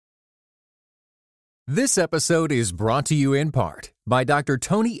This episode is brought to you in part by Dr.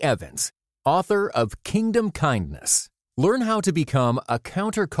 Tony Evans, author of Kingdom Kindness. Learn how to become a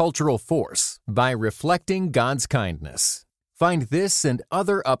countercultural force by reflecting God's kindness. Find this and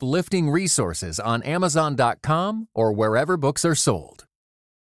other uplifting resources on Amazon.com or wherever books are sold.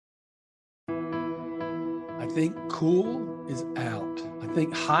 I think cool is out. I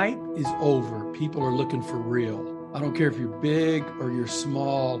think hype is over. People are looking for real. I don't care if you're big or you're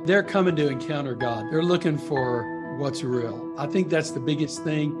small. They're coming to encounter God. They're looking for what's real. I think that's the biggest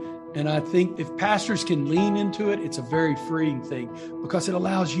thing. And I think if pastors can lean into it, it's a very freeing thing because it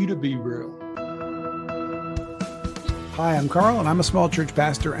allows you to be real. Hi, I'm Carl, and I'm a small church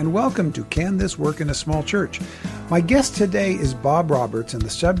pastor, and welcome to Can This Work in a Small Church? My guest today is Bob Roberts, and the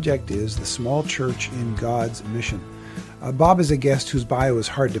subject is the small church in God's mission. Bob is a guest whose bio is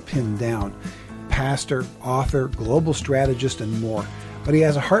hard to pin down. Pastor, author, global strategist, and more. But he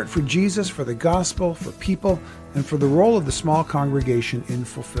has a heart for Jesus, for the gospel, for people, and for the role of the small congregation in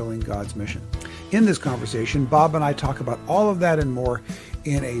fulfilling God's mission. In this conversation, Bob and I talk about all of that and more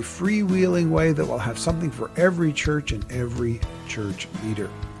in a freewheeling way that will have something for every church and every church leader.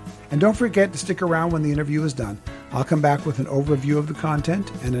 And don't forget to stick around when the interview is done. I'll come back with an overview of the content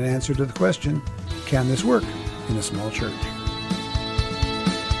and an answer to the question, can this work in a small church?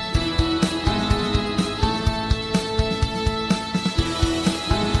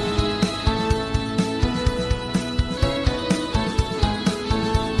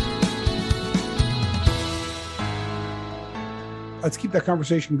 Let's keep that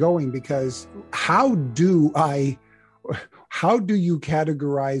conversation going, because how do you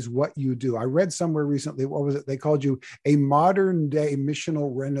categorize what you do? I read somewhere recently, what was it? They called you a modern day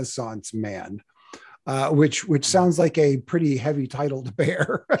missional Renaissance man, which sounds like a pretty heavy title to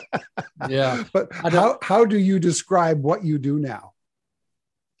bear. Yeah. But how do you describe what you do now?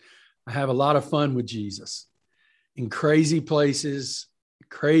 I have a lot of fun with Jesus in crazy places,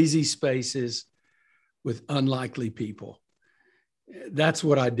 crazy spaces with unlikely people. That's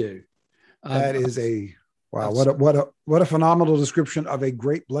what I do. That is wow. What a phenomenal description of a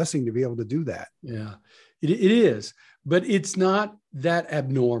great blessing to be able to do that. Yeah, it is, but it's not that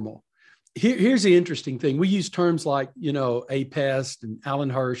abnormal. Here's the interesting thing. We use terms like, APEST and Alan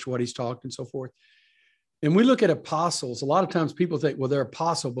Hirsch, what he's talked and so forth. And we look at apostles. A lot of times people think, well, they're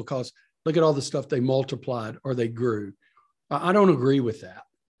apostle because look at all the stuff they multiplied or they grew. I don't agree with that.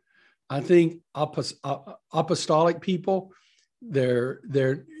 I think apostolic people, they're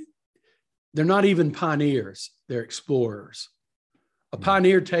not even pioneers. They're explorers. A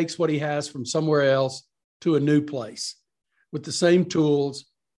pioneer takes what he has from somewhere else to a new place with the same tools,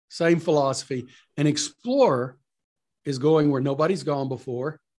 same philosophy. An explorer is going where nobody's gone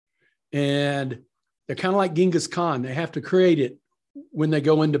before. And they're kind of like Genghis Khan. They have to create it when they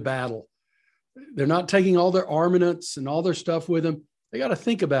go into battle. They're not taking all their armaments and all their stuff with them. They got to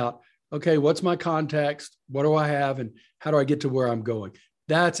think about, okay, what's my context? What do I have? And how do I get to where I'm going?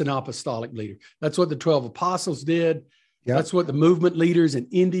 That's an apostolic leader. That's what the 12 apostles did. Yep. That's what the movement leaders in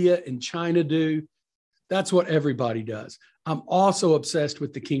India and China do. That's what everybody does. I'm also obsessed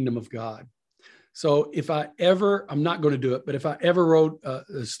with the kingdom of God. So I'm not going to do it, but if I ever wrote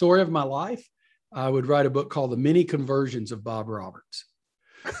a story of my life, I would write a book called The Many Conversions of Bob Roberts.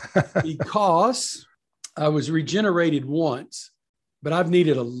 Because I was regenerated once, but I've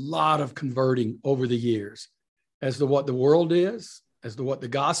needed a lot of converting over the years as to what the world is, as to what the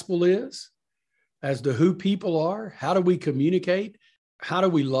gospel is, as to who people are, how do we communicate, how do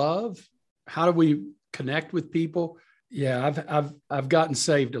we love, how do we connect with people. Yeah, I've gotten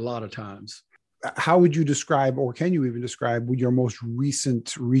saved a lot of times. How would you describe, or can you even describe, your most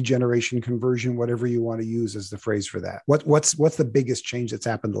recent regeneration, conversion, whatever you want to use as the phrase for that? What's the biggest change that's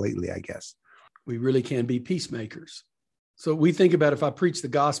happened lately, I guess? We really can be peacemakers. So we think about, if I preach the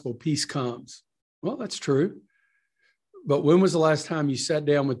gospel, peace comes. Well, that's true. But when was the last time you sat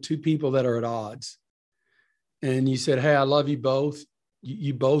down with two people that are at odds and you said, hey, I love you both.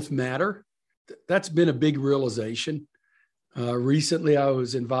 You both matter. That's been a big realization. Recently, I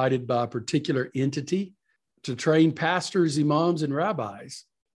was invited by a particular entity to train pastors, imams, and rabbis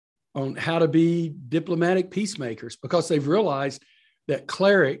on how to be diplomatic peacemakers, because they've realized that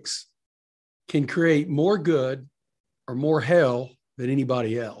clerics can create more good or more hell than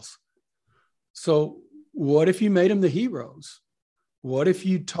anybody else. So what if you made them the heroes? What if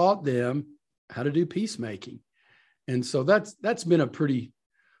you taught them how to do peacemaking? And so that's been a pretty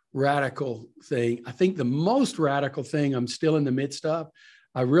radical thing. I think the most radical thing I'm still in the midst of,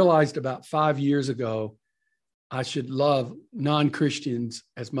 I realized about 5 years ago, I should love non-Christians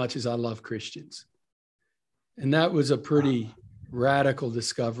as much as I love Christians. And that was a pretty radical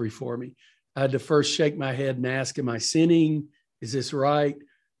discovery for me. I had to first shake my head and ask, am I sinning? Is this right?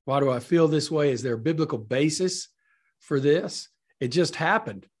 Why do I feel this way? Is there a biblical basis for this? It just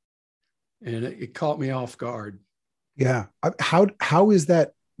happened. And it caught me off guard. Yeah. How is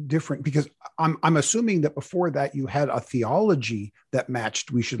that different? Because I'm assuming that before that you had a theology that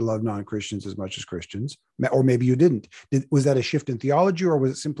matched we should love non-Christians as much as Christians, or maybe you didn't. Was that a shift in theology, or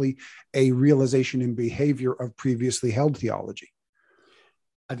was it simply a realization in behavior of previously held theology?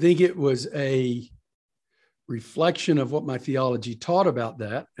 I think it was a reflection of what my theology taught about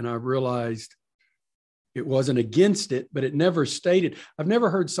that. And I realized it wasn't against it, but it never stated. I've never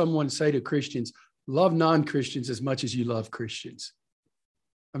heard someone say to Christians, love non-Christians as much as you love Christians.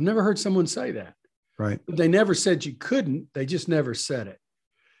 I've never heard someone say that. Right. But they never said you couldn't. They just never said it.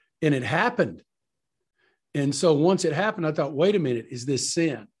 And it happened. And so once it happened, I thought, wait a minute, is this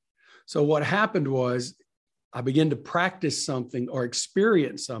sin? So what happened was I began to practice something or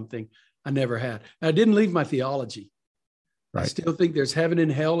experience something I never had. And I didn't leave my theology. Right. I still think there's heaven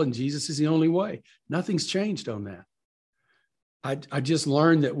and hell, and Jesus is the only way. Nothing's changed on that. I just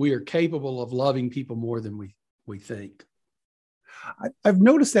learned that we are capable of loving people more than we think. I've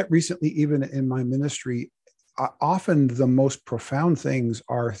noticed that recently, even in my ministry, often the most profound things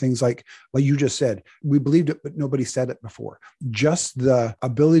are things like you just said, we believed it, but nobody said it before. Just the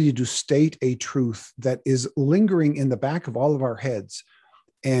ability to state a truth that is lingering in the back of all of our heads.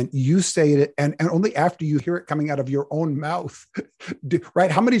 And you say it, and only after you hear it coming out of your own mouth,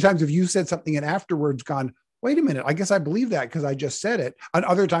 right? How many times have you said something and afterwards gone, wait a minute, I guess I believe that because I just said it. And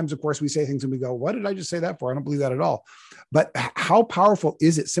other times, of course, we say things and we go, what did I just say that for? I don't believe that at all. But how powerful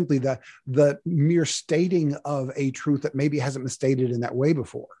is it simply the mere stating of a truth that maybe hasn't been stated in that way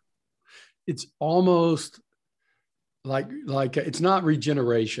before? It's almost like it's not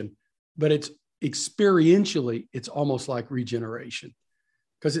regeneration, but it's experientially, it's almost like regeneration.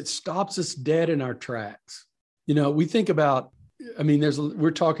 Because it stops us dead in our tracks. You know, we think about, we're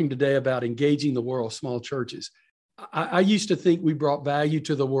talking today about engaging the world, small churches. I used to think we brought value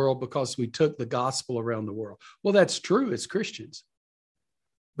to the world because we took the gospel around the world. Well, that's true as Christians.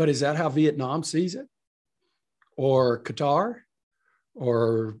 But is that how Vietnam sees it? Or Qatar?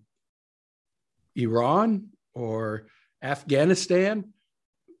 Or Iran? Or Afghanistan?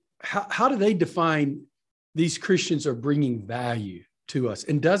 How do they define these Christians are bringing value to us?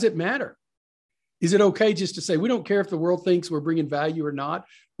 And does it matter? Is it okay just to say, we don't care if the world thinks we're bringing value or not,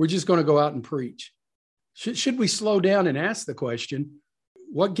 we're just going to go out and preach? Should we slow down and ask the question,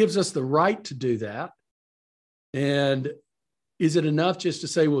 what gives us the right to do that? And is it enough just to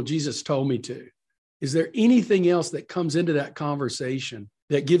say, well, Jesus told me to? Is there anything else that comes into that conversation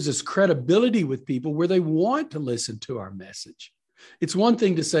that gives us credibility with people where they want to listen to our message? It's one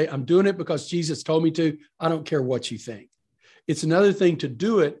thing to say, I'm doing it because Jesus told me to. I don't care what you think. It's another thing to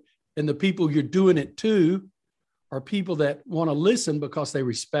do it, and the people you're doing it to are people that want to listen because they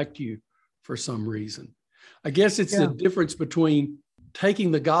respect you for some reason. I guess it's the difference between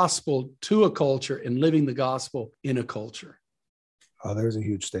taking the gospel to a culture and living the gospel in a culture. Oh, there's a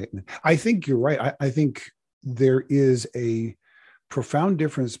huge statement. I think you're right. I think there is a profound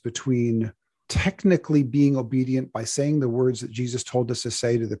difference between technically being obedient by saying the words that Jesus told us to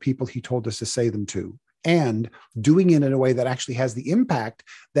say to the people he told us to say them to, and doing it in a way that actually has the impact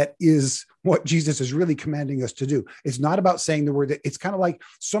that is what Jesus is really commanding us to do. It's not about saying the word. It's kind of like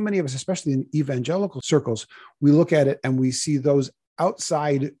so many of us, especially in evangelical circles, we look at it and we see those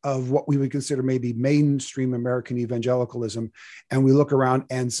outside of what we would consider maybe mainstream American evangelicalism. And we look around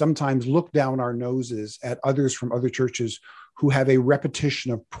and sometimes look down our noses at others from other churches who have a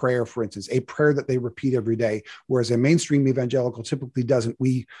repetition of prayer, for instance, a prayer that they repeat every day, whereas a mainstream evangelical typically doesn't.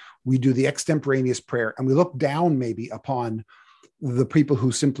 We do the extemporaneous prayer, and we look down maybe upon the people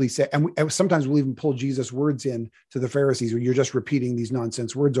who simply say, and sometimes we'll even pull Jesus' words in to the Pharisees, where you're just repeating these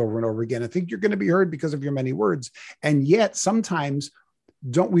nonsense words over and over again. I think you're going to be heard because of your many words. And yet sometimes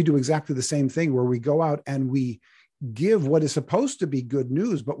don't we do exactly the same thing where we go out and we give what is supposed to be good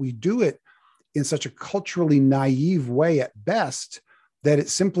news, but we do it in such a culturally naive way at best that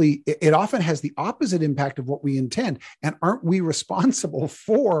it often has the opposite impact of what we intend. And aren't we responsible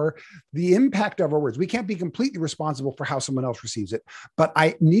for the impact of our words? We can't be completely responsible for how someone else receives it, but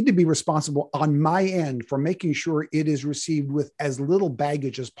I need to be responsible on my end for making sure it is received with as little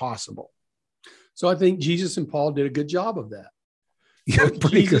baggage as possible. So I think Jesus and Paul did a good job of that. Yeah,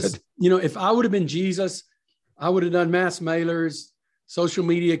 pretty Jesus, good. You know, if I would have been Jesus, I would have done mass mailers, social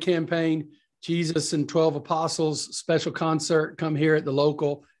media campaign, Jesus and 12 apostles, special concert, come here at the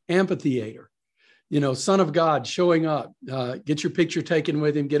local amphitheater. You know, Son of God showing up, get your picture taken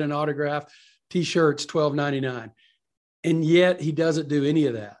with him, get an autograph, T-shirts, $12.99. And yet he doesn't do any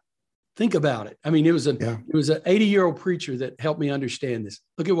of that. Think about it. I mean, it was an Yeah. 80-year-old preacher that helped me understand this.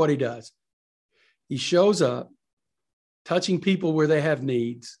 Look at what he does. He shows up, touching people where they have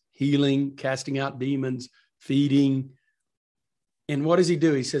needs, healing, casting out demons, feeding. And what does he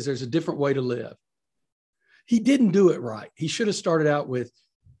do? He says, there's a different way to live. He didn't do it right. He should have started out with,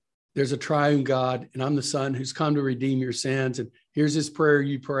 there's a triune God, and I'm the Son who's come to redeem your sins. And here's this prayer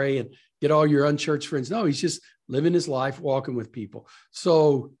you pray and get all your unchurched friends. No, he's just living his life, walking with people.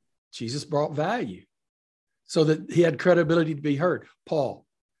 So Jesus brought value so that he had credibility to be heard. Paul,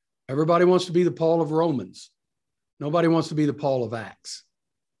 everybody wants to be the Paul of Romans. Nobody wants to be the Paul of Acts.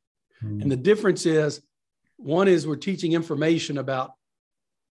 And the difference is, one is we're teaching information about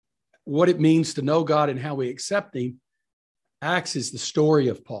what it means to know God and how we accept him. Acts is the story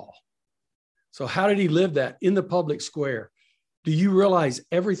of Paul. So how did he live that in the public square? Do you realize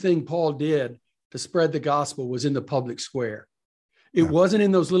everything Paul did to spread the gospel was in the public square? It wasn't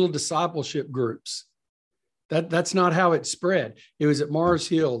in those little discipleship groups. That's not how it spread. It was at Mars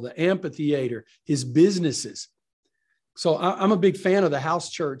Hill, the amphitheater, his businesses. So I'm a big fan of the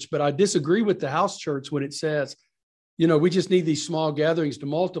house church, but I disagree with the house church when it says, you know, we just need these small gatherings to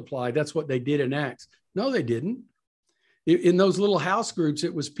multiply. That's what they did in Acts. No, they didn't. In those little house groups,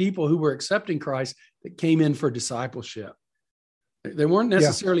 it was people who were accepting Christ that came in for discipleship. They weren't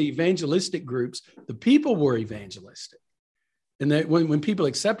necessarily evangelistic groups. The people were evangelistic. And that when people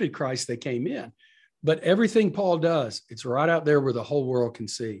accepted Christ, they came in. But everything Paul does, it's right out there where the whole world can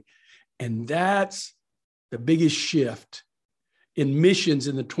see. And that's the biggest shift in missions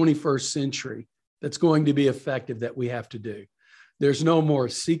in the 21st century that's going to be effective that we have to do. There's no more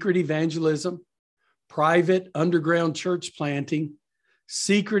secret evangelism, private underground church planting,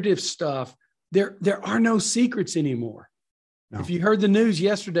 secretive stuff. There are no secrets anymore. No. If you heard the news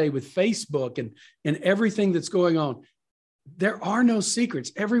yesterday with Facebook and everything that's going on, there are no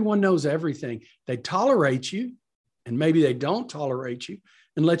secrets. Everyone knows everything. They tolerate you, and maybe they don't tolerate you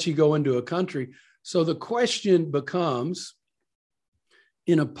and let you go into a country. So the question becomes,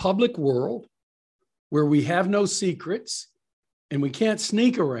 in a public world where we have no secrets and we can't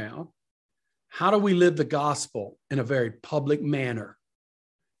sneak around, how do we live the gospel in a very public manner?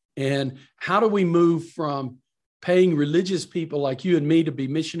 And how do we move from paying religious people like you and me to be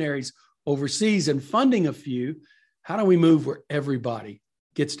missionaries overseas and funding a few? How do we move where everybody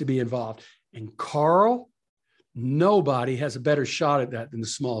gets to be involved? And Carl, nobody has a better shot at that than the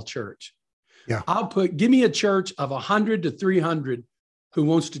small church. Yeah. Give me a church of 100 to 300 who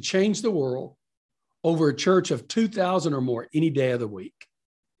wants to change the world over a church of 2,000 or more any day of the week.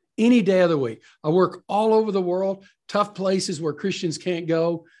 Any day of the week. I work all over the world, tough places where Christians can't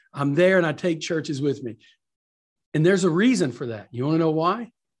go. I'm there and I take churches with me. And there's a reason for that. You want to know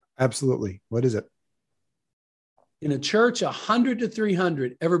why? Absolutely. What is it? In a church, 100 to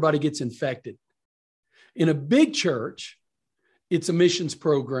 300, everybody gets infected. In a big church, it's a missions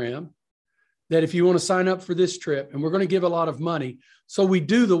program that if you want to sign up for this trip, and we're going to give a lot of money, so we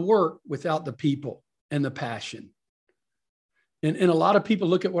do the work without the people and the passion. And a lot of people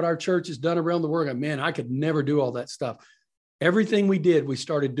look at what our church has done around the world and, man, I could never do all that stuff. Everything we did, we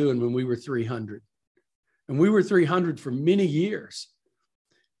started doing when we were 300. And we were 300 for many years.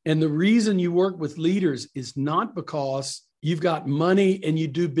 And the reason you work with leaders is not because you've got money and you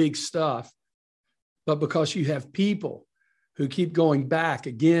do big stuff, but because you have people who keep going back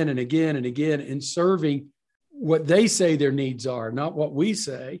again and again and again and serving what they say their needs are, not what we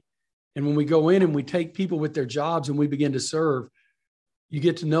say. And when we go in and we take people with their jobs and we begin to serve, you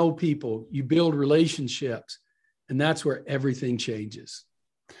get to know people, you build relationships, and that's where everything changes.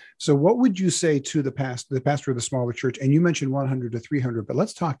 So what would you say to the pastor of the smaller church? And you mentioned 100 to 300, but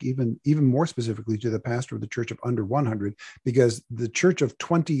let's talk even more specifically to the pastor of the church of under 100, because the church of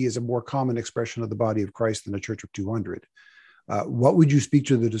 20 is a more common expression of the body of Christ than a church of 200. What would you speak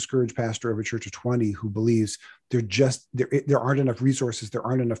to the discouraged pastor of a church of 20 who believes there aren't enough resources, there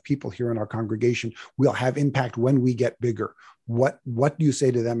aren't enough people here in our congregation, we'll have impact when we get bigger? What do you say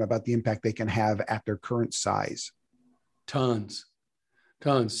to them about the impact they can have at their current size? Tons.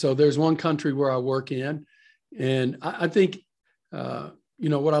 So there's one country where I work in, and I think,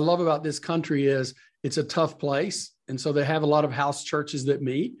 what I love about this country is it's a tough place. And so they have a lot of house churches that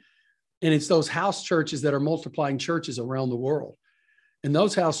meet. And it's those house churches that are multiplying churches around the world. And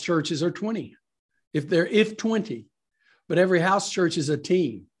those house churches are 20, if 20. But every house church is a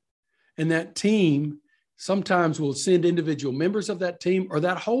team. And that team sometimes will send individual members of that team, or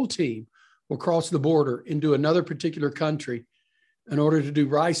that whole team will cross the border into another particular country in order to do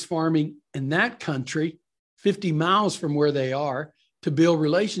rice farming in that country, 50 miles from where they are, to build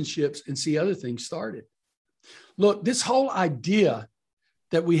relationships and see other things started. Look, this whole idea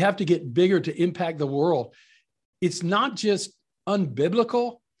that we have to get bigger to impact the world. It's not just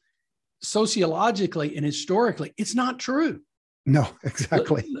unbiblical, sociologically and historically, it's not true. No,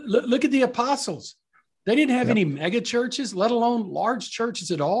 exactly. Look at the apostles. They didn't have any mega churches, let alone large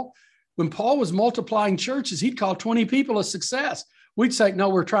churches at all. When Paul was multiplying churches, he'd call 20 people a success. We'd say, no,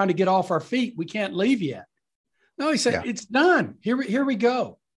 we're trying to get off our feet. We can't leave yet. No, he said, it's done. Here we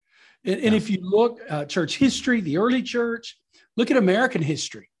go. And if you look church history, the early church, look at American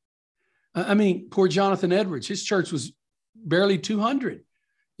history. I mean, poor Jonathan Edwards, his church was barely 200.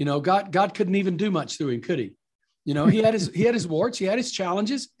 You know, God couldn't even do much through him, could he? You know, he had his warts, he had his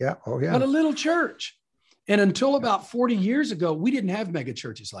challenges. Yeah. Oh, yeah. But a little church. And until about 40 years ago, we didn't have mega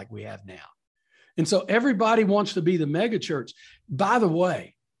churches like we have now. And so everybody wants to be the mega church. By the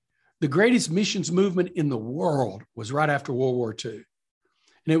way, the greatest missions movement in the world was right after World War II.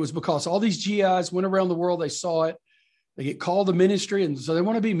 And it was because all these GIs went around the world, they saw it, they get called to ministry, and so they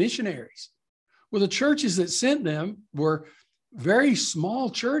want to be missionaries. Well, the churches that sent them were very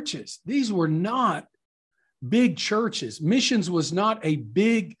small churches. These were not big churches. Missions was not a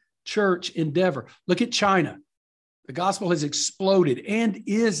big church endeavor. Look at China. The gospel has exploded and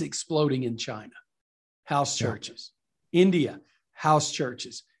is exploding in China. House churches. India, house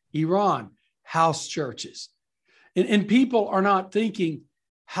churches. Iran, house churches. And people are not thinking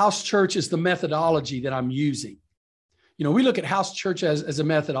house church is the methodology that I'm using. You know, we look at house church as a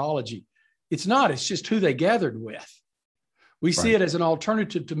methodology. It's not. It's just who they gathered with. We see it as an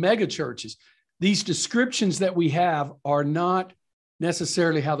alternative to mega churches. These descriptions that we have are not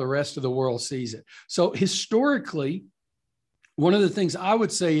necessarily how the rest of the world sees it. So historically, one of the things I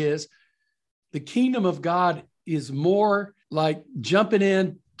would say is the kingdom of God is more like jumping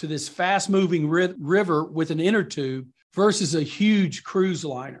in to this fast-moving river with an inner tube versus a huge cruise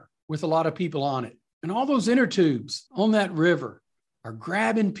liner with a lot of people on it. And all those inner tubes on that river are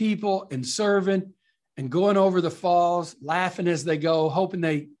grabbing people and serving and going over the falls, laughing as they go, hoping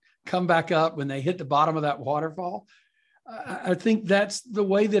they come back up when they hit the bottom of that waterfall. I think that's the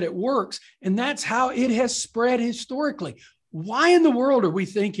way that it works. And that's how it has spread historically. Why in the world are we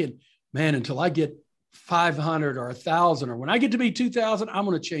thinking, man, until I get 500 or 1,000, or when I get to be 2,000, I'm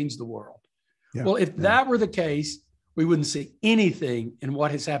going to change the world? Yeah, well, if that were the case, we wouldn't see anything in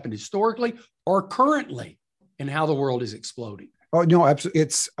what has happened historically or currently in how the world is exploding. Oh, no, absolutely.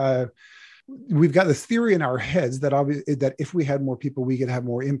 It's we've got this theory in our heads that if we had more people, we could have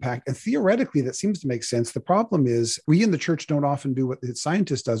more impact. And theoretically, that seems to make sense. The problem is we in the church don't often do what the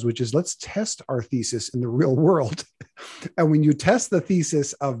scientist does, which is let's test our thesis in the real world. And when you test the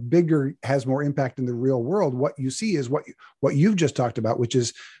thesis of bigger has more impact in the real world, what you see is what you've just talked about, which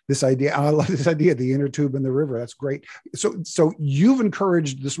is this idea. I love this idea, the inner tube in the river. That's great. So you've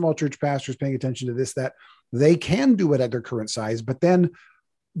encouraged the small church pastors paying attention to this, that they can do it at their current size, but then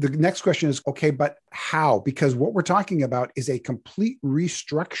the next question is, okay, but how? Because what we're talking about is a complete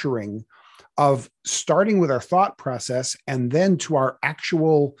restructuring of starting with our thought process and then to our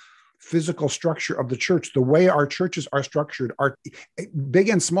actual physical structure of the church. The way our churches are structured, are big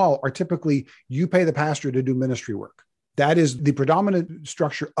and small, are typically you pay the pastor to do ministry work. That is the predominant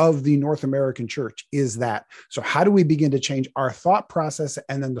structure of the North American church, is that. So how do we begin to change our thought process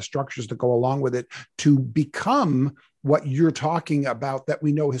and then the structures that go along with it to become what you're talking about that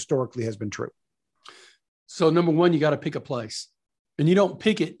we know historically has been true? So number one, you got to pick a place. And you don't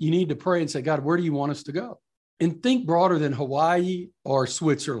pick it. You need to pray and say, God, where do you want us to go? And think broader than Hawaii or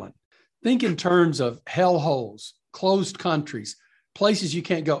Switzerland. Think in terms of hellholes, closed countries, places you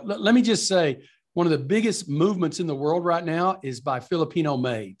can't go. Let me just say, one of the biggest movements in the world right now is by Filipino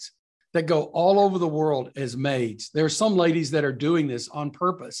maids that go all over the world as maids. There are some ladies that are doing this on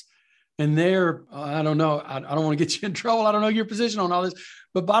purpose. And they're, I don't know, I don't want to get you in trouble. I don't know your position on all this.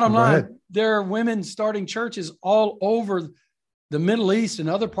 But bottom line, there are women starting churches all over the Middle East and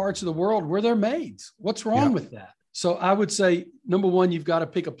other parts of the world where they're maids. What's wrong with that? So I would say, number one, you've got to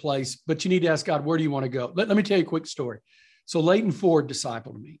pick a place, but you need to ask God, where do you want to go? Let me tell you a quick story. So Leighton Ford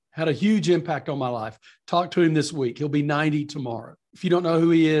discipled me, had a huge impact on my life. Talked to him this week. He'll be 90 tomorrow. If you don't know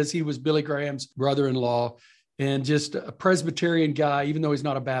who he is, he was Billy Graham's brother-in-law and just a Presbyterian guy. Even though he's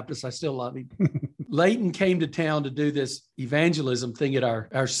not a Baptist, I still love him. Leighton came to town to do this evangelism thing at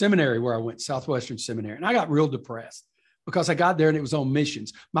our seminary where I went, Southwestern Seminary. And I got real depressed because I got there and it was on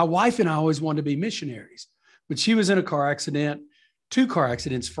missions. My wife and I always wanted to be missionaries, but she was in a car accident, 2 car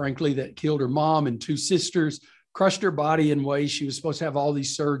accidents, frankly, that killed her mom and 2 sisters, crushed her body in ways she was supposed to have all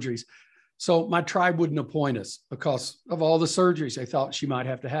these surgeries. So my tribe wouldn't appoint us because of all the surgeries they thought she might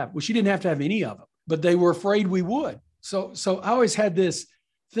have to have. Well, she didn't have to have any of them, but they were afraid we would. So I always had this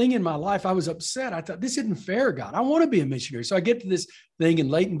thing in my life, I was upset. I thought, this isn't fair, God. I want to be a missionary. So I get to this thing, and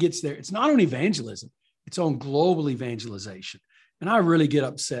Leighton gets there. It's not on evangelism. It's on global evangelization. And I really get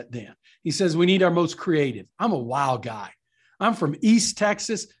upset then. He says, we need our most creative. I'm a wild guy. I'm from East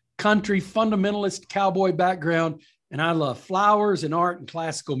Texas, country, fundamentalist, cowboy background, and I love flowers and art and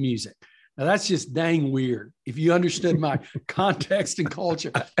classical music. Now, that's just dang weird if you understood my context and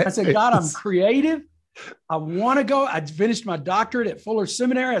culture. I said, God, I'm creative. I want to go. I finished my doctorate at Fuller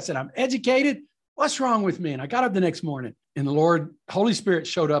Seminary. I said, I'm educated. What's wrong with me? And I got up the next morning, and the Lord, Holy Spirit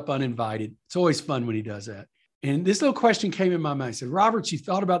showed up uninvited. It's always fun when he does that. And this little question came in my mind. I said, Robert, you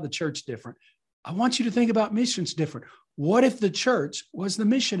thought about the church different. I want you to think about missions different. What if the church was the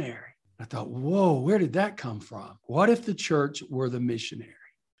missionary? I thought, whoa, where did that come from? What if the church were the missionary?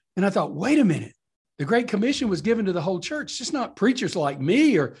 And I thought, wait a minute. The Great Commission was given to the whole church. It's just not preachers like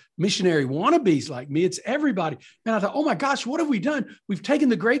me or missionary wannabes like me. It's everybody. And I thought, oh my gosh, what have we done? We've taken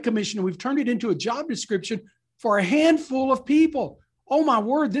the Great Commission and we've turned it into a job description for a handful of people. Oh my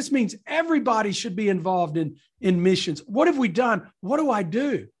word, this means everybody should be involved in missions. What have we done? What do I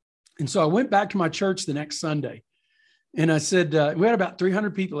do? And so I went back to my church the next Sunday, and I said, we had about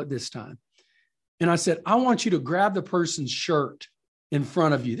 300 people at this time. And I said, I want you to grab the person's shirt in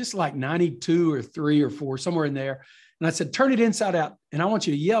front of you. This is like 92 or 3 or 4, somewhere in there. And I said, turn it inside out. And I want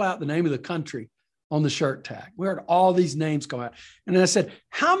you to yell out the name of the country on the shirt tag. We heard all these names go out. And then I said,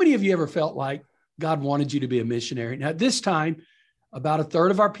 how many of you ever felt like God wanted you to be a missionary? Now, at this time, about a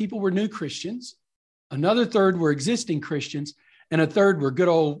third of our people were new Christians. Another third were existing Christians. And a third were good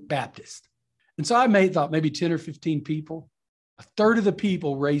old Baptists. And so I thought maybe 10 or 15 people. A third of the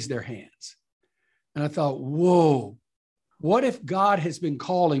people raised their hands. And I thought, whoa. What if God has been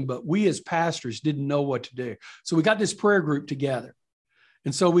calling, but we as pastors didn't know what to do? So we got this prayer group together.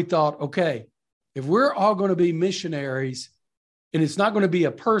 And so we thought, okay, if we're all going to be missionaries, and it's not going to be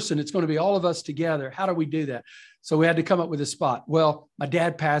a person, it's going to be all of us together, how do we do that? So we had to come up with a spot. Well, my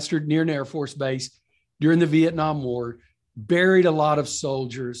dad pastored near an Air Force base during the Vietnam War, buried a lot of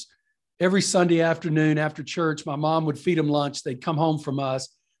soldiers. Every Sunday afternoon after church, my mom would feed them lunch. They'd come home from us.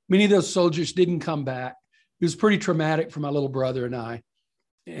 Many of those soldiers didn't come back. It was pretty traumatic for my little brother and I.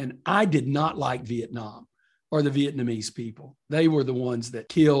 And I did not like Vietnam or the Vietnamese people. They were the ones that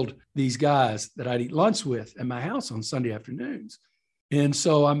killed these guys that I'd eat lunch with at my house on Sunday afternoons. And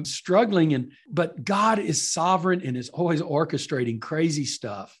so I'm struggling, but God is sovereign and is always orchestrating crazy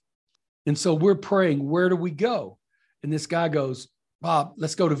stuff. And so we're praying, where do we go? And this guy goes, Bob,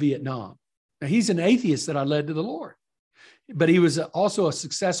 let's go to Vietnam. Now, he's an atheist that I led to the Lord, but he was also a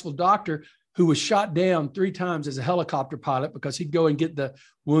successful doctor who was shot down 3 times as a helicopter pilot because he'd go and get the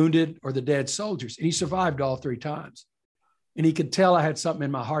wounded or the dead soldiers. And he survived all 3 times. And he could tell I had something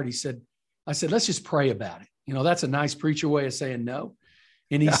in my heart. I said, let's just pray about it. You know, that's a nice preacher way of saying no.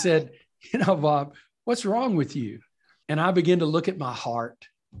 And he said, Bob, what's wrong with you? And I began to look at my heart,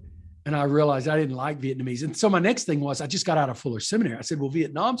 and I realized I didn't like Vietnamese. And so my next thing was, I just got out of Fuller Seminary. I said, well,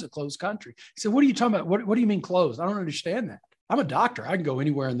 Vietnam's a closed country. He said, what are you talking about? What do you mean closed? I don't understand that. I'm a doctor. I can go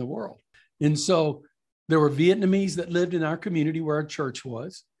anywhere in the world. And so there were Vietnamese that lived in our community where our church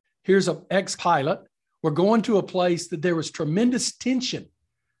was. Here's an ex-pilot. We're going to a place that there was tremendous tension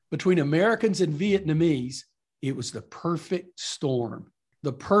between Americans and Vietnamese. It was the perfect storm,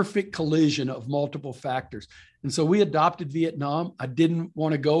 the perfect collision of multiple factors. And so we adopted Vietnam. I didn't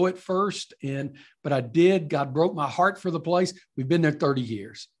want to go at first, but I did. God broke my heart for the place. We've been there 30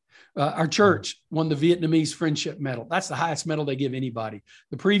 years. Our church won the Vietnamese Friendship Medal. That's the highest medal they give anybody.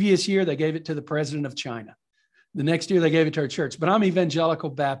 The previous year, they gave it to the president of China. The next year, they gave it to our church. But I'm evangelical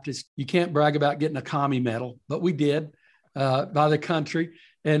Baptist. You can't brag about getting a commie medal, but we did by the country.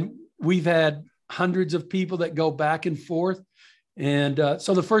 And we've had hundreds of people that go back and forth. And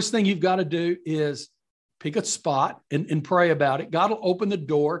so the first thing you've got to do is pick a spot and pray about it. God will open the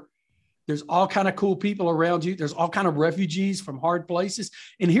door. There's all kind of cool people around you. There's all kind of refugees from hard places.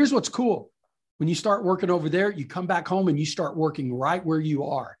 And here's what's cool. When you start working over there, you come back home and you start working right where you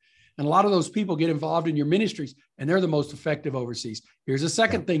are. And a lot of those people get involved in your ministries, and they're the most effective overseas. Here's a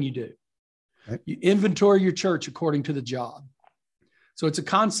second thing you do. You inventory your church according to the job. So it's a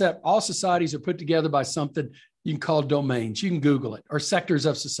concept. All societies are put together by something you can call domains. You can Google it, or sectors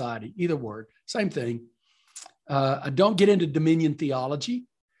of society, either word, same thing. I don't get into dominion theology.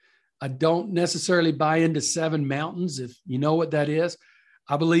 I don't necessarily buy into 7 mountains, if you know what that is.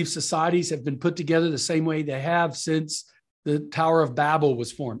 I believe societies have been put together the same way they have since the Tower of Babel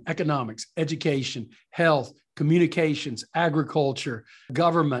was formed. Economics, education, health, communications, agriculture,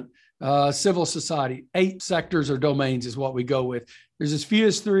 government, civil society. 8 sectors or domains is what we go with. There's as few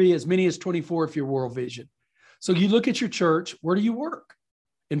as 3, as many as 24 if you're World Vision. So you look at your church, where do you work?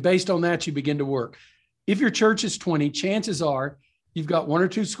 And based on that, you begin to work. If your church is 20, chances are you've got 1 or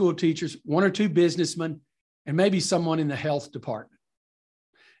 2 school teachers, 1 or 2 businessmen, and maybe someone in the health department.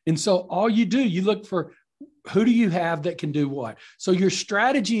 And so all you do, you look for who do you have that can do what? So your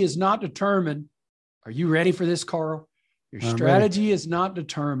strategy is not determined. Are you ready for this, Carl? Your strategy is not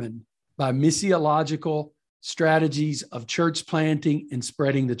determined by missiological strategies of church planting and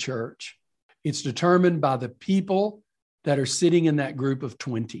spreading the church. It's determined by the people that are sitting in that group of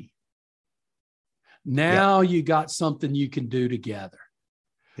 20. Now you got something you can do together.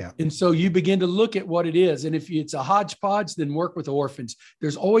 Yeah. And so you begin to look at what it is. And if it's a hodgepodge, then work with orphans.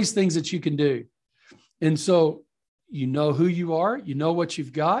 There's always things that you can do. And so you know who you are, you know what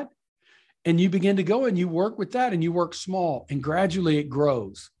you've got, and you begin to go and you work with that, and you work small, and gradually it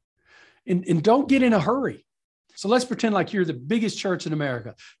grows. And don't get in a hurry. So let's pretend like you're the biggest church in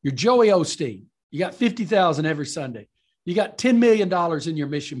America. You're Joey Osteen. You got 50,000 every Sunday. You got $10 million in your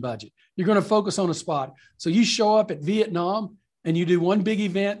mission budget. You're going to focus on a spot. So you show up at Vietnam and you do one big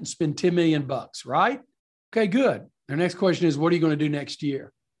event and spend $10 million, right? Okay, good. Our next question is, what are you going to do next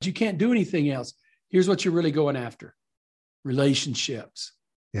year? You can't do anything else. Here's what you're really going after: relationships.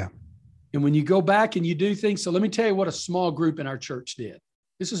 Yeah. And when you go back and you do things, so let me tell you what a small group in our church did.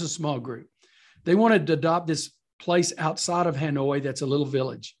 This is a small group. They wanted to adopt this place outside of Hanoi that's a little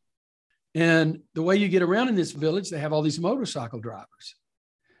village. And the way you get around in this village, they have all these motorcycle drivers.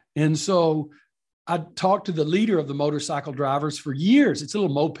 And so I talked to the leader of the motorcycle drivers for years. It's little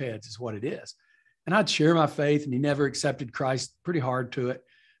mopeds is what it is. And I'd share my faith, and he never accepted Christ, pretty hard to it.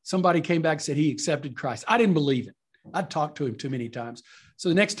 Somebody came back and said he accepted Christ. I didn't believe it. I'd talked to him too many times. So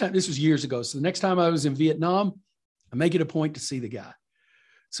the next time, this was years ago. So the next time I was in Vietnam, I make it a point to see the guy.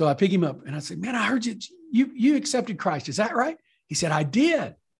 So I pick him up and I said, man, I heard you accepted Christ. Is that right? He said, I did.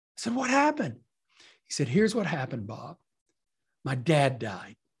 I said, what happened? He said, here's what happened, Bob. My dad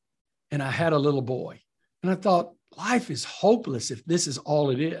died and I had a little boy. And I thought, life is hopeless if this is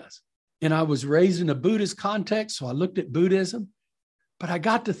all it is. And I was raised in a Buddhist context, so I looked at Buddhism. But I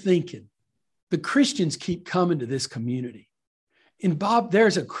got to thinking, the Christians keep coming to this community. And Bob,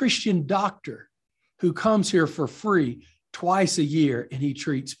 there's a Christian doctor who comes here for free twice a year, and he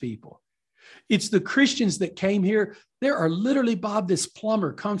treats people. It's the Christians that came here. There are literally, Bob, this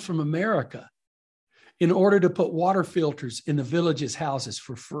plumber comes from America in order to put water filters in the village's houses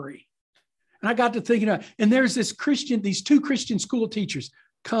for free. And I got to thinking, and there's these 2 Christian school teachers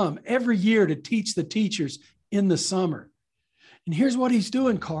come every year to teach the teachers in the summer. And here's what he's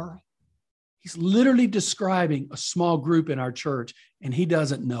doing, Carl. He's literally describing a small group in our church, and he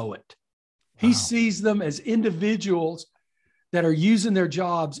doesn't know it. Wow. He sees them as individuals that are using their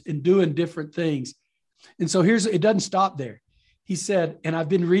jobs and doing different things. And so it doesn't stop there. He said, and I've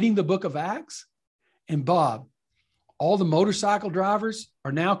been reading the book of Acts, and Bob, all the motorcycle drivers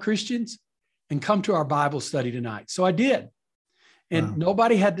are now Christians and come to our Bible study tonight. So I did. And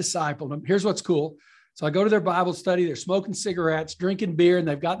nobody had discipled them. Here's what's cool. So I go to their Bible study, they're smoking cigarettes, drinking beer, and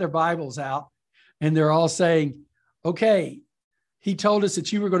they've got their Bibles out. And they're all saying, okay, he told us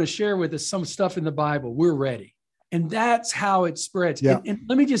that you were going to share with us some stuff in the Bible. We're ready. And that's how it spreads. Yeah. And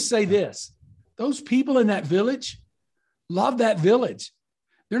let me just say this. Those people in that village love that village.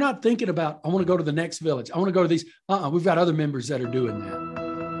 They're not thinking about, I want to go to the next village. I want to go to these. We've got other members that are doing that.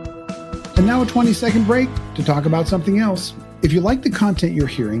 And now a 20-second break to talk about something else. If you like the content you're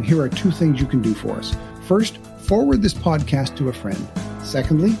hearing, here are 2 things you can do for us. First, forward this podcast to a friend.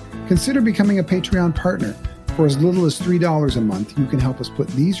 Secondly, consider becoming a Patreon partner. For as little as $3 a month, you can help us put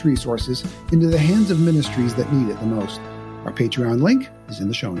these resources into the hands of ministries that need it the most. Our Patreon link is in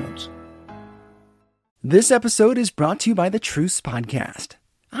the show notes. This episode is brought to you by the Truce Podcast.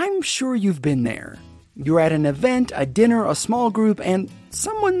 I'm sure you've been there. You're at an event, a dinner, a small group, and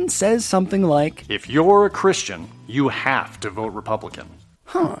someone says something like, if you're a Christian, you have to vote Republican.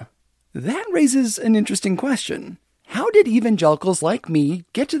 That raises an interesting question. How did evangelicals like me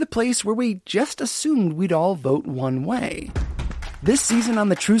get to the place where we just assumed we'd all vote one way? This season on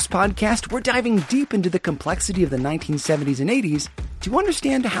the Truce Podcast, we're diving deep into the complexity of the 1970s and 80s to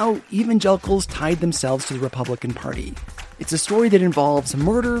understand how evangelicals tied themselves to the Republican Party. It's a story that involves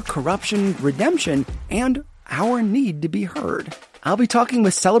murder, corruption, redemption, and our need to be heard. I'll be talking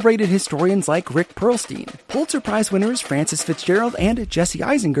with celebrated historians like Rick Perlstein, Pulitzer Prize winners Francis Fitzgerald and Jesse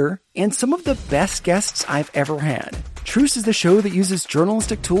Eisinger, and some of the best guests I've ever had. Truce is the show that uses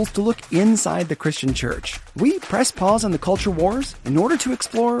journalistic tools to look inside the Christian church. We press pause on the culture wars in order to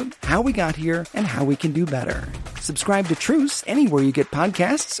explore how we got here and how we can do better. Subscribe to Truce anywhere you get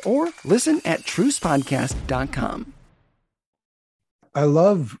podcasts or listen at trucepodcast.com. I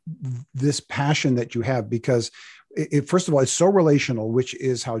love this passion that you have because First of all, it's so relational, which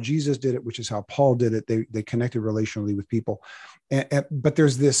is how Jesus did it, which is how Paul did it. They connected relationally with people. But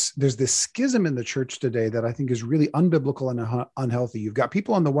there's this schism in the church today that I think is really unbiblical and unhealthy. You've got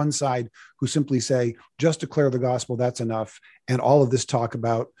people on the one side who simply say, just declare the gospel, that's enough. And all of this talk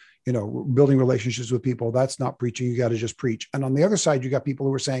about, building relationships with people, that's not preaching. You got to just preach. And on the other side, you got people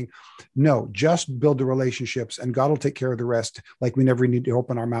who are saying, no, just build the relationships and God will take care of the rest. Like we never need to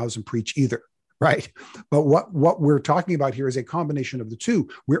open our mouths and preach either. Right. But what we're talking about here is a combination of the two.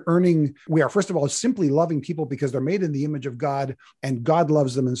 We are, first of all, simply loving people because they're made in the image of God and God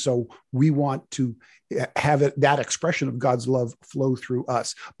loves them. And so we want to have that expression of God's love flow through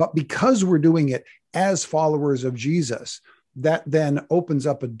us. But because we're doing it as followers of Jesus, that then opens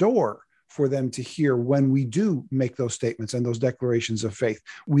up a door for them to hear when we do make those statements and those declarations of faith.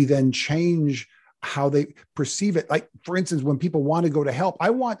 We then change how they perceive it. Like, for instance, when people want to go to help, I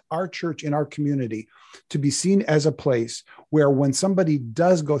want our church in our community to be seen as a place where when somebody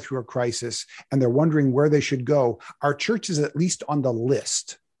does go through a crisis and they're wondering where they should go, our church is at least on the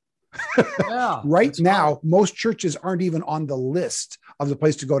list. Yeah, right now, most churches aren't even on the list of the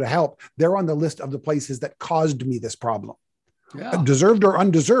place to go to help. They're on the list of the places that caused me this problem. Yeah. Deserved or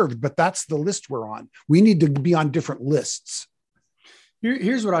undeserved, but that's the list we're on. We need to be on different lists.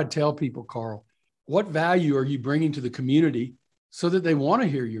 Here's what I tell people, Carl. What value are you bringing to the community so that they want to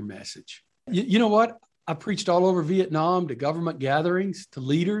hear your message? You know what? I preached all over Vietnam to government gatherings, to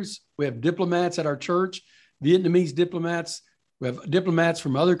leaders. We have diplomats at our church, Vietnamese diplomats. We have diplomats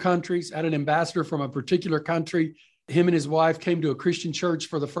from other countries. I had an ambassador from a particular country. Him and his wife came to a Christian church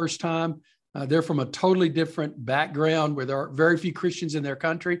for the first time. They're from a totally different background where there are very few Christians in their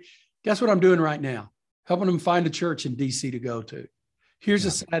country. Guess what I'm doing right now? Helping them find a church in DC to go to. Here's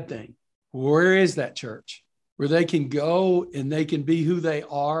a sad thing. Where is that church where they can go and they can be who they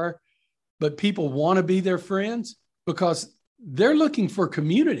are, but people want to be their friends because they're looking for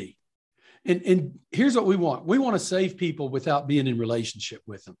community. And here's what we want. We want to save people without being in relationship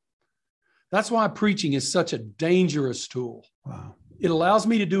with them. That's why preaching is such a dangerous tool. Wow. It allows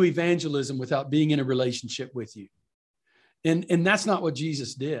me to do evangelism without being in a relationship with you. And that's not what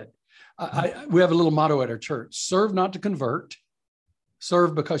Jesus did. We have a little motto at our church: serve not to convert,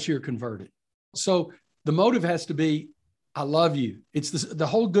 serve because you're converted. So the motive has to be, I love you. It's the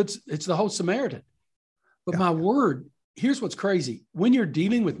whole Samaritan. But my word, here's what's crazy. When you're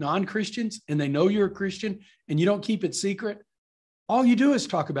dealing with non-Christians and they know you're a Christian and you don't keep it secret, all you do is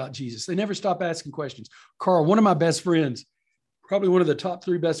talk about Jesus. They never stop asking questions. Carl, one of my best friends, probably one of the top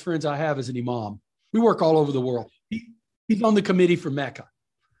 3 best friends I have, is an imam. We work all over the world. He's on the committee for Mecca.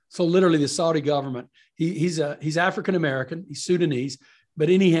 So literally the Saudi government, he's African-American, he's Sudanese, but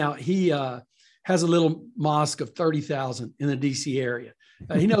anyhow, he has a little mosque of 30,000 in the DC area.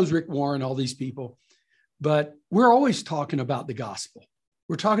 He knows Rick Warren, all these people, but we're always talking about the gospel.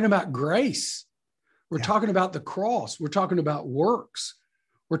 We're talking about grace. We're talking about the cross. We're talking about works.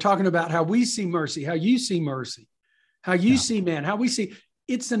 We're talking about how we see mercy, how you see mercy, how you see man, how we see.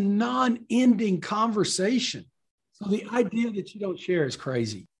 It's a non-ending conversation. So the idea that you don't share is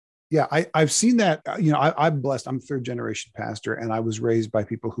crazy. Yeah, I've seen that. I'm blessed. I'm a 3rd generation pastor, and I was raised by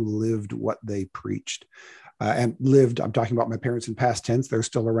people who lived what they preached. I'm talking about my parents in past tense. They're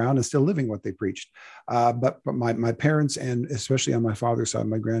still around and still living what they preached. But my parents, and especially on my father's side,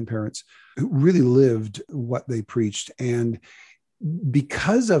 my grandparents, who really lived what they preached. And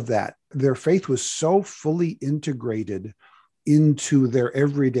because of that, their faith was so fully integrated into their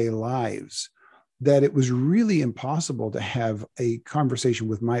everyday lives that it was really impossible to have a conversation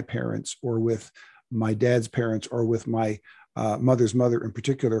with my parents or with my dad's parents or with my mother's mother in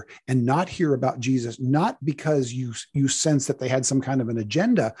particular and not hear about Jesus, not because you sense that they had some kind of an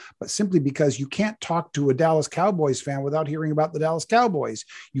agenda, but simply because you can't talk to a Dallas Cowboys fan without hearing about the Dallas Cowboys.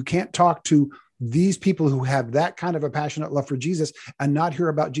 You can't talk to these people who have that kind of a passionate love for Jesus and not hear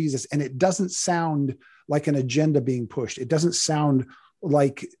about Jesus. And it doesn't sound like an agenda being pushed. It doesn't sound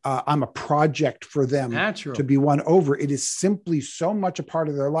like I'm a project for them to be won over. It is simply so much a part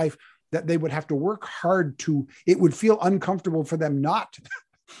of their life that they would have to work hard it would feel uncomfortable for them not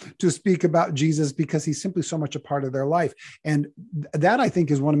to speak about Jesus because he's simply so much a part of their life. And that, I think,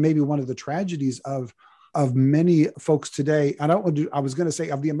 is maybe one of the tragedies of many folks today. And I was going to say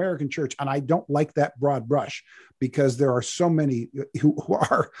of the American church, and I don't like that broad brush because there are so many who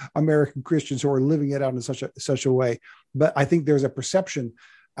are American Christians who are living it out in such a way. But I think there's a perception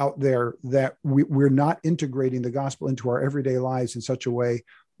out there that we're not integrating the gospel into our everyday lives in such a way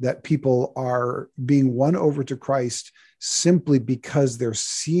that people are being won over to Christ simply because they're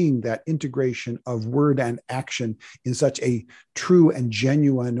seeing that integration of word and action in such a true and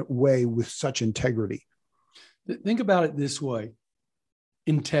genuine way with such integrity. Think about it this way.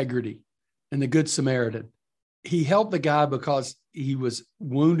 Integrity and the Good Samaritan. He helped the guy because he was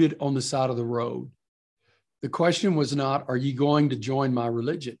wounded on the side of the road. The question was not, are you going to join my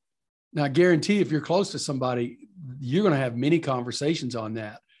religion? Now, I guarantee if you're close to somebody, you're going to have many conversations on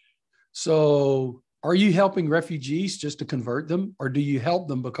that. So are you helping refugees just to convert them? Or do you help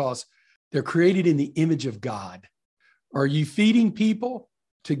them because they're created in the image of God? Are you feeding people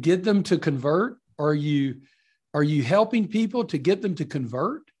to get them to convert? Are you helping people to get them to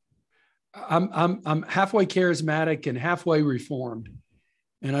convert? I'm halfway charismatic and halfway reformed.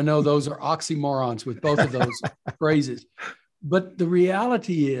 And I know those are oxymorons with both of those phrases. But the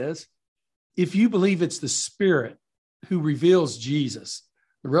reality is, if you believe it's the Spirit who reveals Jesus,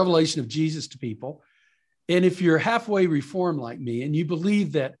 the revelation of Jesus to people, and if you're halfway reformed like me and you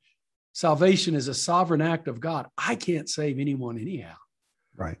believe that salvation is a sovereign act of God, I can't save anyone anyhow.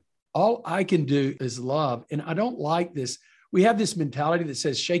 Right. All I can do is love. And I don't like this. We have this mentality that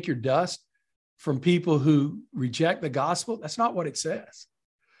says, shake your dust from people who reject the gospel. That's not what it says.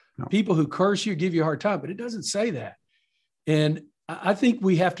 No. People who curse you, give you a hard time, but it doesn't say that. And I think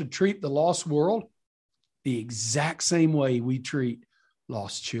we have to treat the lost world the exact same way we treat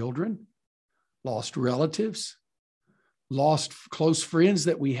lost children, lost relatives, lost close friends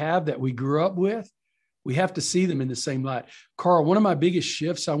that we have that we grew up with. We have to see them in the same light. Carl, one of my biggest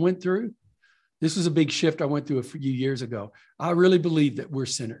shifts I went through, this was a big shift I went through a few years ago. I really believe that we're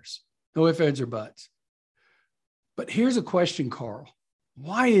sinners. No ifs, ands, or buts. But here's a question, Carl.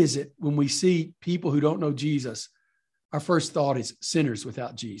 Why is it when we see people who don't know Jesus, our first thought is sinners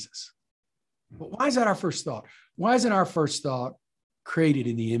without Jesus? But why is that our first thought? Why isn't our first thought created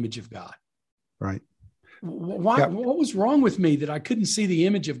in the image of God? Right. Why? Yeah. What was wrong with me that I couldn't see the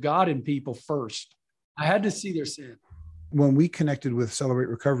image of God in people first? I had to see their sin. When we connected with Celebrate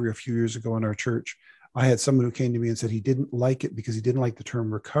Recovery a few years ago in our church, I had someone who came to me and said he didn't like it because he didn't like the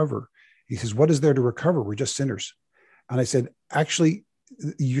term recover. He says, what is there to recover? We're just sinners. And I said, actually,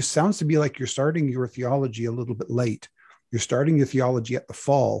 you sounds to be like you're starting your theology a little bit late. You're starting your theology at the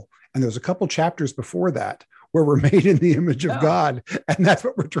fall. And there's a couple chapters before that where we're made in the image of God. And that's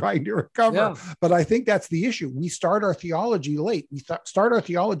what we're trying to recover. Yeah. But I think that's the issue. We start our theology late. We start our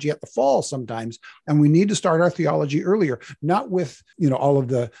theology at the fall sometimes, and we need to start our theology earlier, not with, all of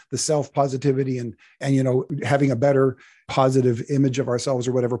the self-positivity and, having a better positive image of ourselves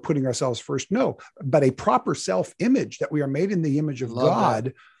or whatever, putting ourselves first. No, but a proper self-image that we are made in the image of God.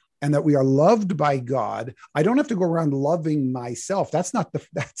 That. And that we are loved by God. I don't have to go around loving myself. That's not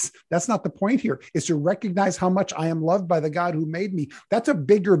the point here. Is to recognize how much I am loved by the God who made me. That's a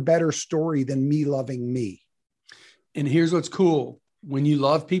bigger, better story than me loving me. And here's what's cool. When you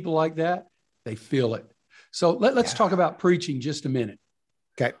love people like that, they feel it. So let's talk about preaching just a minute.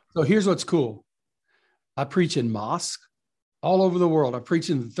 Okay. So here's what's cool. I preach in mosques all over the world. I preach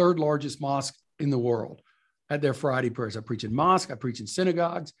in the third largest mosque in the world at their Friday prayers. I preach in mosques. I preach in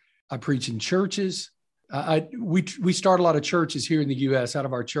synagogues. I preach in churches. We start a lot of churches here in the U.S. out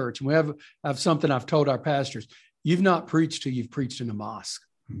of our church. And we have something I've told our pastors. You've not preached till you've preached in a mosque.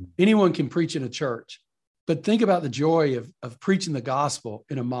 Anyone can preach in a church. But think about the joy of preaching the gospel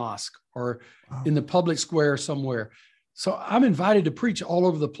in a mosque or in the public square somewhere. So I'm invited to preach all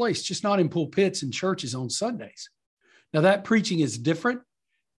over the place, just not in pulpits and churches on Sundays. Now that preaching is different.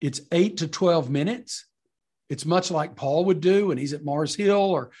 It's 8 to 12 minutes. It's much like Paul would do, and he's at Mars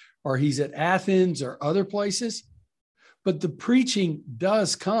Hill or he's at Athens or other places. But the preaching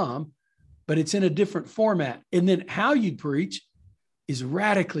does come, but it's in a different format. And then how you preach is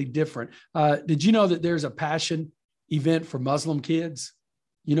radically different. Did you know that there's a passion event for Muslim kids?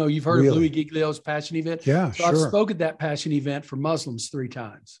 You've heard of Louis Giglio's passion event? Yeah, so I've spoke at that passion event for Muslims 3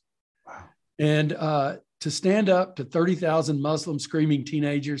 times. Wow. And to stand up to 30,000 Muslim screaming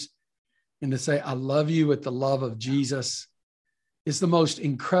teenagers and to say, I love you with the love of Jesus, is the most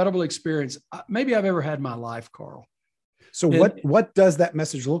incredible experience maybe I've ever had in my life, Carl. So what does that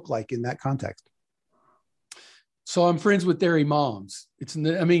message look like in that context? So I'm friends with their imams.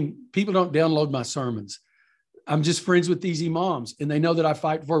 People don't download my sermons. I'm just friends with these imams, and they know that I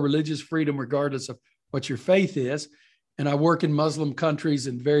fight for religious freedom regardless of what your faith is. And I work in Muslim countries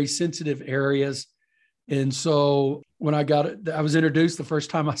in very sensitive areas. And so when I was introduced the first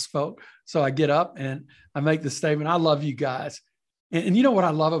time I spoke. So I get up and I make the statement, I love you guys. And you know what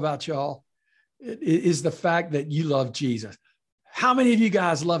I love about y'all is the fact that you love Jesus. How many of you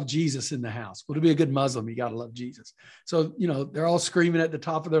guys love Jesus in the house? Well, to be a good Muslim, you got to love Jesus. So, they're all screaming at the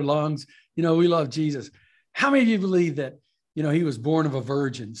top of their lungs, we love Jesus. How many of you believe that, he was born of a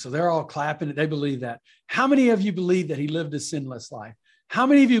virgin? So they're all clapping it. They believe that. How many of you believe that he lived a sinless life? How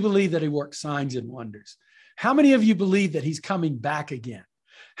many of you believe that he worked signs and wonders? How many of you believe that he's coming back again?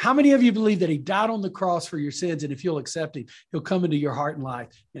 How many of you believe that he died on the cross for your sins, and if you'll accept him, he'll come into your heart and life?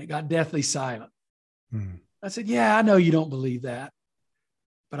 And it got deathly silent. I said, yeah, I know you don't believe that,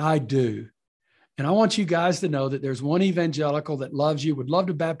 but I do. And I want you guys to know that there's one evangelical that loves you, would love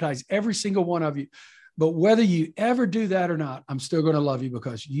to baptize every single one of you. But whether you ever do that or not, I'm still going to love you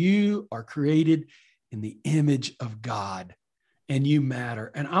because you are created in the image of God and you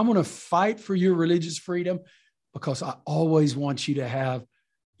matter. And I'm going to fight for your religious freedom because I always want you to have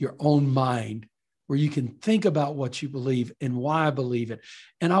your own mind where you can think about what you believe and why I believe it.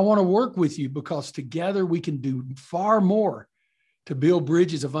 And I want to work with you because together we can do far more to build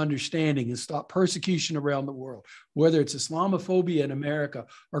bridges of understanding and stop persecution around the world, whether it's Islamophobia in America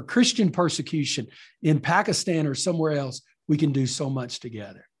or Christian persecution in Pakistan or somewhere else. We can do so much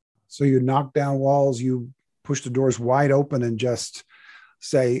together. So you knock down walls, you push the doors wide open and just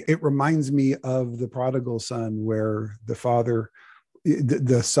say, it reminds me of the prodigal son, where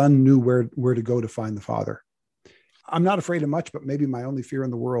the son knew where to go to find the father. I'm not afraid of much, but maybe my only fear in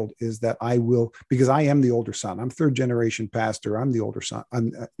the world is that I will, because I am the older son. I'm third generation pastor. I'm the older son.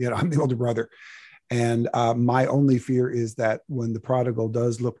 I'm the older brother. And my only fear is that when the prodigal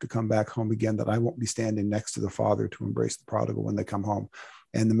does look to come back home again, that I won't be standing next to the father to embrace the prodigal when they come home.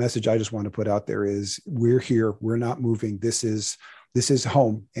 And the message I just want to put out there is, we're here. We're not moving. This is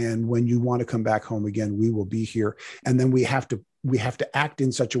home. And when you want to come back home again, we will be here. And then we have to act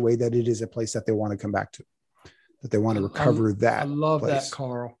in such a way that it is a place that they want to come back to, that they want to recover that. I love place. that,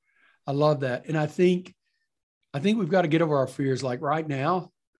 Carl. I love that. And I think we've got to get over our fears. Like right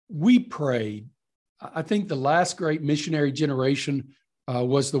now, we prayed. I think the last great missionary generation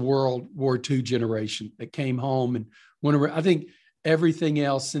was the World War II generation that came home and went around. I think everything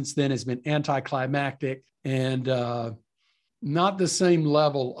else since then has been anticlimactic and not the same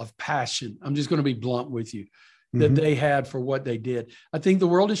level of passion. I'm just going to be blunt with you, that they had for what they did. I think the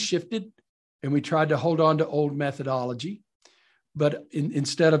world has shifted and we tried to hold on to old methodology, but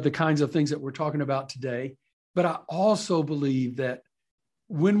instead of the kinds of things that we're talking about today. But I also believe that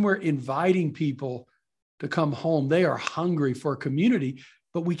when we're inviting people to come home, they are hungry for a community,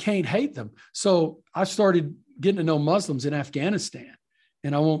 but we can't hate them. So I started getting to know Muslims in Afghanistan,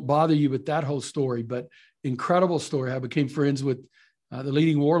 and I won't bother you with that whole story, but incredible story. I became friends with the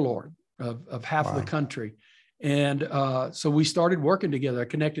leading warlord of half of the country. And so we started working together. I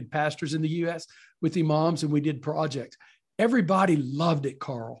connected pastors in the U.S. with imams, and we did projects. Everybody loved it,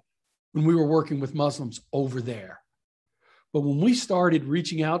 Carl, when we were working with Muslims over there. But when we started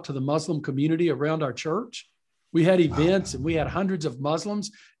reaching out to the Muslim community around our church, we had events and we had hundreds of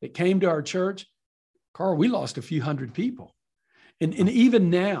Muslims that came to our church. Carl, we lost a few hundred people. And even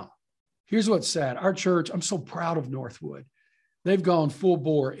now, here's what's sad. Our church, I'm so proud of Northwood. They've gone full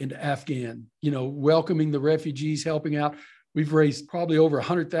bore into Afghan, welcoming the refugees, helping out. We've raised probably over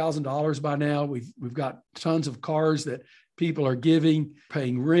 $100,000 by now. We've got tons of cars that people are giving,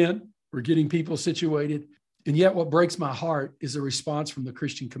 paying rent. We're getting people situated. And yet what breaks my heart is the response from the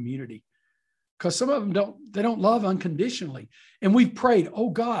Christian community, because some of them don't love unconditionally. And we've prayed,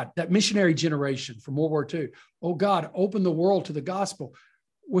 oh God, that missionary generation from World War II, oh God, open the world to the gospel.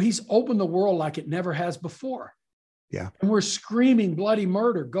 Well, he's opened the world like it never has before. Yeah. And we're screaming bloody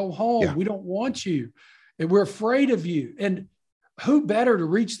murder, go home. Yeah. We don't want you. And we're afraid of you. And who better to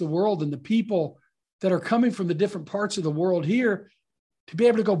reach the world than the people that are coming from the different parts of the world here to be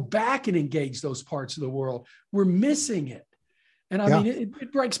able to go back and engage those parts of the world? We're missing it. And I mean,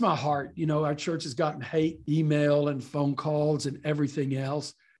 it breaks my heart. Our church has gotten hate, email and phone calls and everything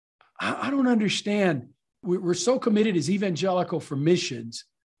else. I don't understand. We're so committed as evangelical for missions,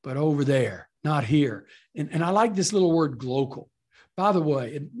 but over there, not here. And I like this little word, glocal. By the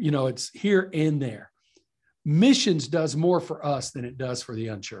way, it's here and there. Missions does more for us than it does for the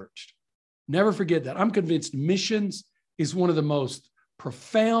unchurched. Never forget that. I'm convinced missions is one of the most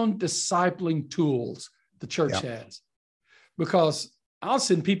profound discipling tools the church has, because I'll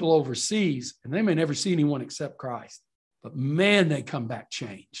send people overseas and they may never see anyone except Christ, but man, they come back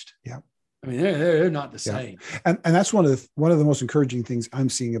changed. Yeah. I mean, they're not the same. And that's one of the most encouraging things I'm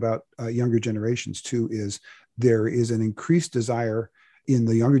seeing about younger generations too, is there is an increased desire in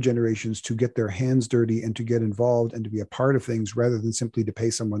the younger generations to get their hands dirty and to get involved and to be a part of things rather than simply to pay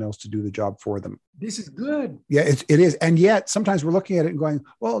someone else to do the job for them. This is good. Yeah, it is. And yet sometimes we're looking at it and going,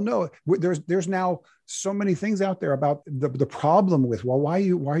 well, no, there's now so many things out there about the problem with, well, why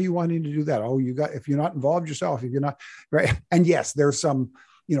are you wanting to do that? Oh, if you're not involved yourself, if you're not, right. And yes, there's some,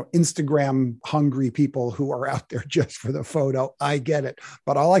 Instagram hungry people who are out there just for the photo. I get it.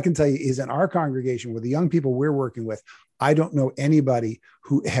 But all I can tell you is in our congregation with the young people we're working with, I don't know anybody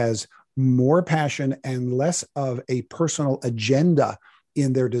who has more passion and less of a personal agenda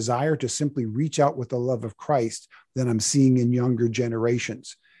in their desire to simply reach out with the love of Christ than I'm seeing in younger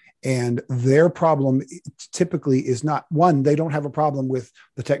generations. And their problem typically is not, one, they don't have a problem with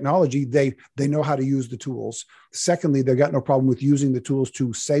the technology. They know how to use the tools. Secondly, they've got no problem with using the tools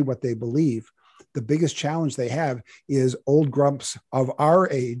to say what they believe. The biggest challenge they have is old grumps of our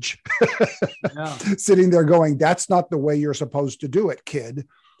age sitting there going, that's not the way you're supposed to do it, kid.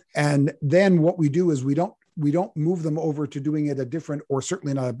 And then what we do is we don't move them over to doing it a different or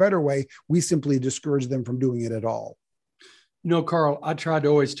certainly not a better way. We simply discourage them from doing it at all. You know, Carl, I try to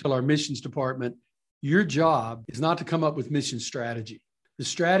always tell our missions department, your job is not to come up with mission strategy. The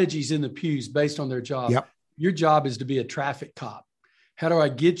strategy's in the pews based on their job. Yep. Your job is to be a traffic cop. How do I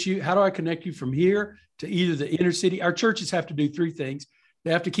get you? How do I connect you from here to either the inner city? Our churches have to do three things.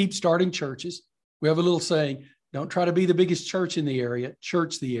 They have to keep starting churches. We have a little saying, don't try to be the biggest church in the area,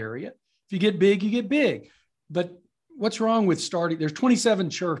 church the area. If you get big, you get big. But what's wrong with starting? There's 27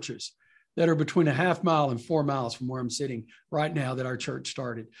 churches that are between a half mile and 4 miles from where I'm sitting right now that our church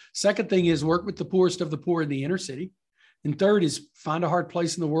started. Second thing is work with the poorest of the poor in the inner city. And third is find a hard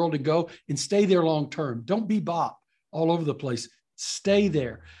place in the world and go and stay there long term. Don't be bop all over the place. Stay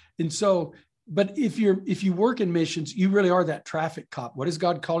there. And so, but if you work in missions, you really are that traffic cop. What is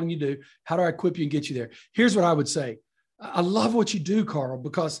God calling you to do? How do I equip you and get you there? Here's what I would say. I love what you do, Carl,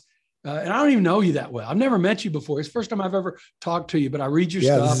 because and I don't even know you that well. I've never met you before. It's the first time I've ever talked to you, but I read your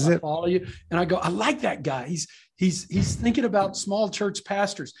stuff, I follow you, and I go, I like that guy. He's thinking about small church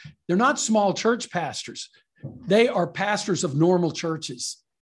pastors. They're not small church pastors. They are pastors of normal churches.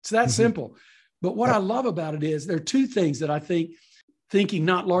 It's that simple. But what I love about it is there are two things that I think, thinking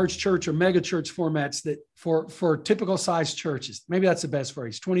not large church or mega church formats, that for typical size churches, maybe that's the best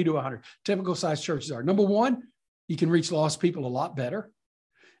phrase, 20 to 100, typical size churches are. Number one, you can reach lost people a lot better.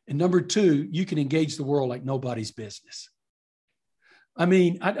 And number two, you can engage the world like nobody's business. I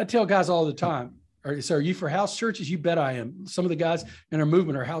mean, I tell guys all the time, so are you for house churches? You bet I am. Some of the guys in our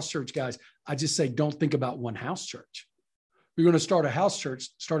movement are house church guys. I just say, don't think about one house church. We're going to start a house church,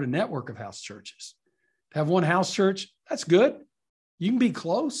 start a network of house churches. Have one house church, that's good. You can be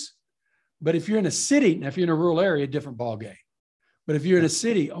close. But if you're in a city, now if you're in a rural area, different ballgame. But if you're in a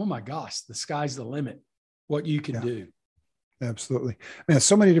city, oh my gosh, the sky's the limit, what you can do. Absolutely. Man,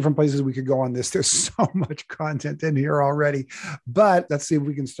 so many different places we could go on this. There's so much content in here already, but let's see if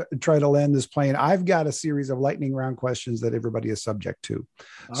we can try to land this plane. I've got a series of lightning round questions that everybody is subject to.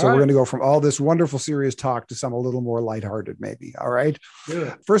 So we're going to go from all this wonderful serious talk to some a little more lighthearted, maybe. All right.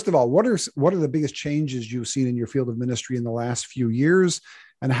 Yeah. First of all, what are the biggest changes you've seen in your field of ministry in the last few years,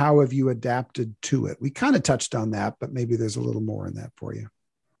 and how have you adapted to it? We kind of touched on that, but maybe there's a little more in that for you.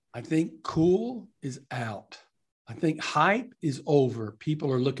 I think cool is out. I think hype is over.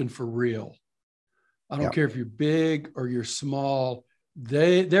 People are looking for real. I don't care if you're big or you're small.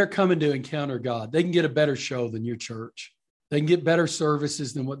 They're coming to encounter God. They can get a better show than your church. They can get better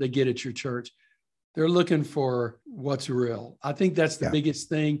services than what they get at your church. They're looking for what's real. I think that's the biggest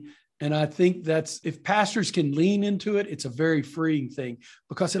thing. And I think that's, if pastors can lean into it, it's a very freeing thing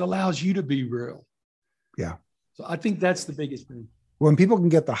because it allows you to be real. Yeah. So I think that's the biggest thing. When people can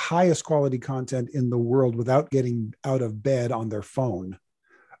get the highest quality content in the world without getting out of bed on their phone,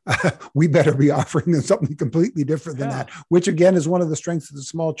 we better be offering them something completely different than that, which again is one of the strengths of the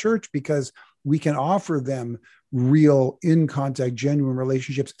small church, because we can offer them real in contact, genuine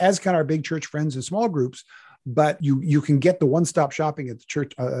relationships, as can our big church friends and small groups. But you can get the one-stop shopping at the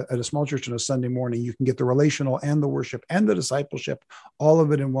church, at a small church on a Sunday morning. You can get the relational and the worship and the discipleship, all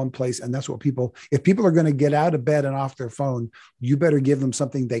of it in one place. And that's what if people are going to get out of bed and off their phone, you better give them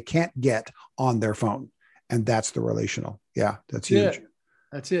something they can't get on their phone. And that's the relational. Yeah, that's huge.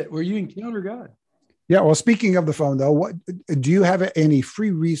 That's it. Where you encounter God. Yeah. Well, speaking of the phone, though, what do you have any free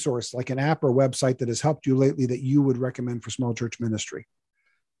resource, like an app or website that has helped you lately that you would recommend for small church ministry?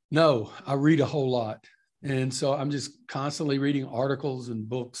 No, I read a whole lot. And so I'm just constantly reading articles and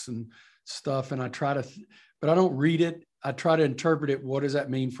books and stuff. And I try to, but I don't read it. I try to interpret it. What does that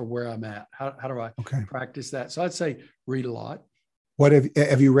mean for where I'm at? How do I practice that? So I'd say read a lot. What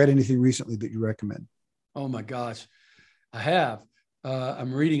have you read anything recently that you recommend? Oh my gosh, I have.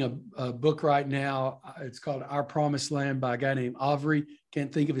 I'm reading a book right now. It's called Our Promised Land by a guy named Avri.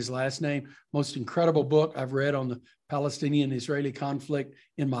 Can't think of his last name. Most incredible book I've read on the Palestinian-Israeli conflict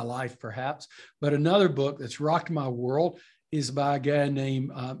in my life, perhaps. But another book that's rocked my world is by a guy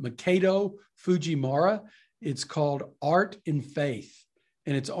named Makoto Fujimura. It's called Art in Faith,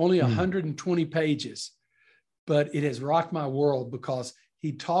 and it's only 120 pages, but it has rocked my world because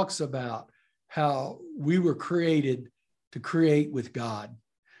he talks about how we were created to create with God.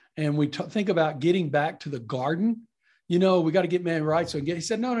 and we think about getting back to the garden. We got to get man right. So he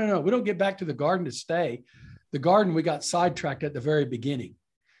said, no, we don't get back to the garden to stay. The garden, we got sidetracked at the very beginning.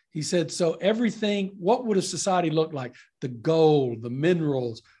 He said, so everything, what would a society look like? The gold, the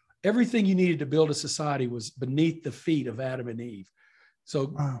minerals, everything you needed to build a society was beneath the feet of Adam and Eve.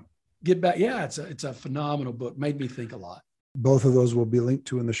 So Get back. Yeah, it's a phenomenal book. Made me think a lot. Both of those will be linked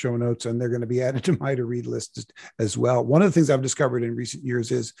to in the show notes, and they're going to be added to my to-read list as well. One of the things I've discovered in recent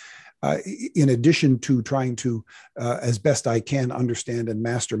years is, in addition to trying to, as best I can, understand and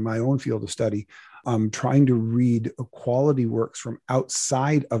master my own field of study, trying to read quality works from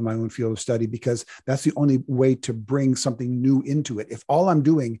outside of my own field of study, because that's the only way to bring something new into it. If all I'm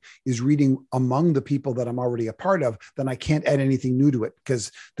doing is reading among the people that I'm already a part of, then I can't add anything new to it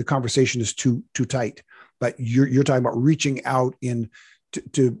because the conversation is too tight. But you're talking about reaching out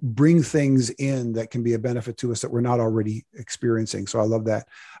to bring things in that can be a benefit to us that we're not already experiencing. So I love that.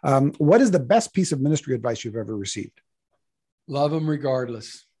 What is the best piece of ministry advice you've ever received? Love them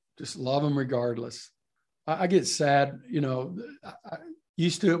regardless. Just love them regardless. I get sad. I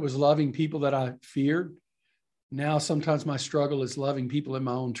used to, it was loving people that I feared. Now, sometimes my struggle is loving people in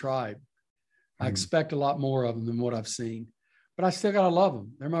my own tribe. I expect a lot more of them than what I've seen. But I still got to love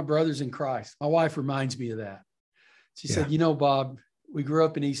them. They're my brothers in Christ. My wife reminds me of that. She said, Bob, we grew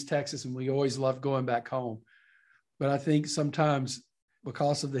up in East Texas and we always loved going back home. But I think sometimes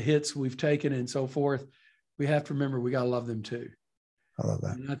because of the hits we've taken and so forth, we have to remember we got to love them too. I love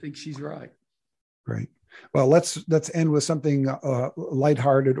that. And I think she's right. Great. Well, let's end with something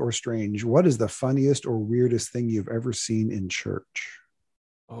lighthearted or strange. What is the funniest or weirdest thing you've ever seen in church?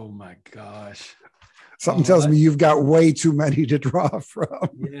 Oh my gosh. Something tells me you've got way too many to draw from.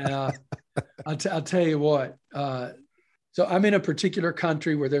 Yeah. I'll tell you what. So I'm in a particular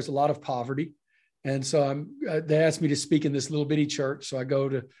country where there's a lot of poverty. And so they asked me to speak in this little bitty church. So I go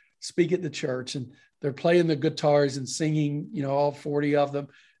to speak at the church, and they're playing the guitars and singing, all 40 of them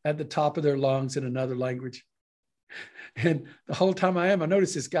at the top of their lungs in another language. And the whole time I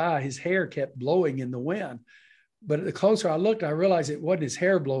noticed this guy, his hair kept blowing in the wind. But the closer I looked, I realized it wasn't his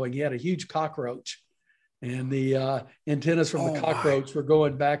hair blowing. He had a huge cockroach. And the antennas from the cockroach were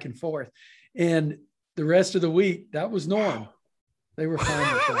going back and forth. And the rest of the week, that was norm. They were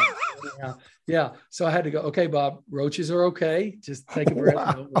fine with that. Yeah. So I had to go, okay, Bob, roaches are okay. Just take a breath.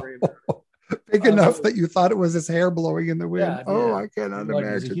 And don't worry about it. Big enough that you thought it was his hair blowing in the wind. Yeah. I cannot imagine.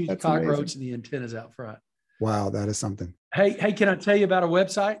 There's a huge That's cockroach amazing. and the antennas out front. Wow, that is something. Hey, can I tell you about a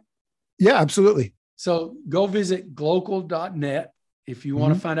website? Yeah, absolutely. So go visit glocal.net. If you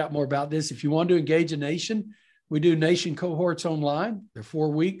want to find out more about this, if you want to engage a nation, we do nation cohorts online. They're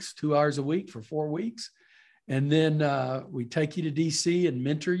 4 weeks, 2 hours a week for 4 weeks. And then we take you to DC and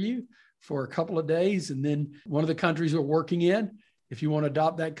mentor you for a couple of days. And then one of the countries we're working in, if you want to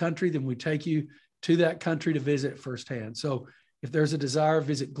adopt that country, then we take you to that country to visit firsthand. So if there's a desire,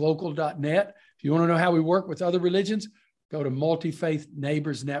 visit glocal.net. If you want to know how we work with other religions, go to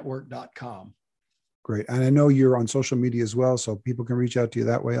multifaithneighborsnetwork.com. Great. And I know you're on social media as well, so people can reach out to you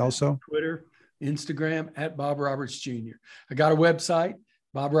that way also. Twitter, Instagram, at Bob Roberts Jr. I got a website,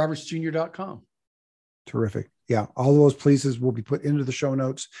 bobrobertsjr.com. Terrific. Yeah. All those places will be put into the show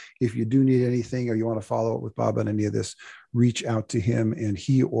notes. If you do need anything or you want to follow up with Bob on any of this, reach out to him, and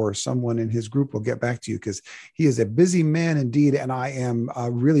he or someone in his group will get back to you, because he is a busy man indeed. And I am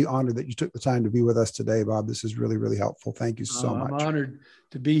really honored that you took the time to be with us today, Bob. This is really, really helpful. Thank you so much. I'm honored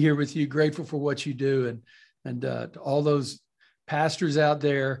to be here with you. Grateful for what you do. And to all those pastors out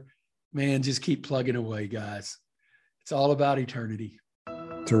there, man, just keep plugging away, guys. It's all about eternity.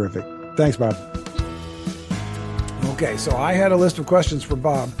 Terrific. Thanks, Bob. Okay, so I had a list of questions for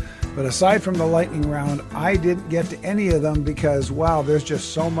Bob, but aside from the lightning round, I didn't get to any of them because, wow, there's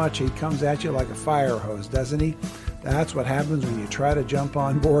just so much. He comes at you like a fire hose, doesn't he? That's what happens when you try to jump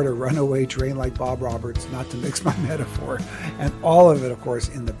on board a runaway train like Bob Roberts, not to mix my metaphor. And all of it, of course,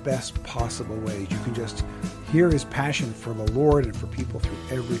 in the best possible ways. You can just hear his passion for the Lord and for people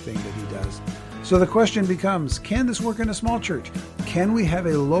through everything that he does. So the question becomes, can this work in a small church? Can we have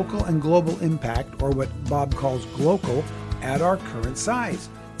a local and global impact, or what Bob calls glocal, at our current size?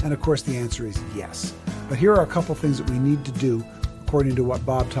 And of course, the answer is yes. But here are a couple things that we need to do according to what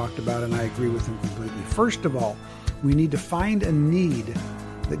Bob talked about, and I agree with him completely. First of all, we need to find a need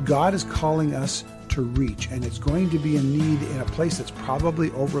that God is calling us to reach, and it's going to be a need in a place that's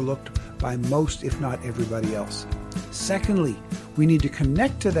probably overlooked by most, if not everybody else. Secondly, we need to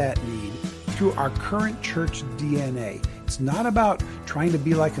connect to that need through our current church DNA. It's not about trying to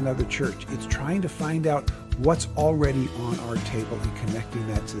be like another church. It's trying to find out what's already on our table and connecting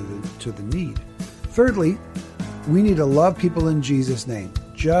that to the need. Thirdly, we need to love people in Jesus' name.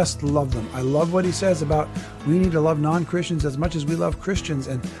 just love them. I love what he says about we need to love non-Christians as much as we love Christians.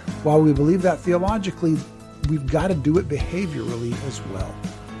 And while we believe that theologically, we've got to do it behaviorally as well.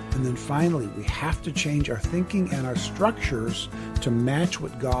 And then finally, we have to change our thinking and our structures to match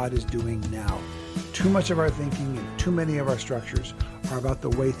what God is doing now. Too much of our thinking and too many of our structures are about the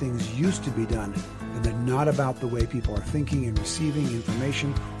way things used to be done, and they're not about the way people are thinking and receiving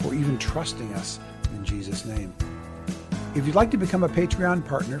information or even trusting us in Jesus' name. If you'd like to become a Patreon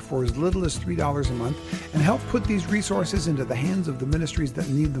partner for as little as $3 a month and help put these resources into the hands of the ministries that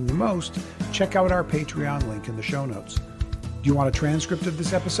need them the most, check out our Patreon link in the show notes. Do you want a transcript of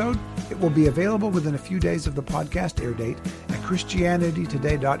this episode? It will be available within a few days of the podcast air date at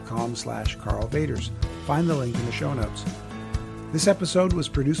christianitytoday.com/Karl Vaters. Find the link in the show notes. This episode was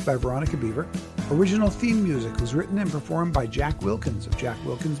produced by Veronica Beaver. Original theme music was written and performed by Jack Wilkins of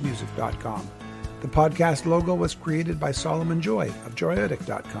jackwilkinsmusic.com. The podcast logo was created by Solomon Joy of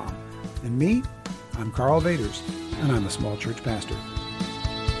joyotic.com. And me, I'm Karl Vaters, and I'm a small church pastor.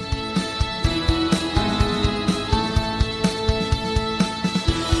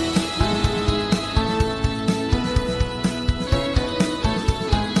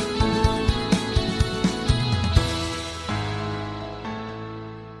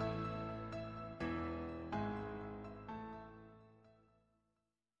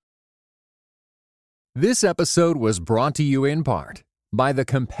 This episode was brought to you in part by the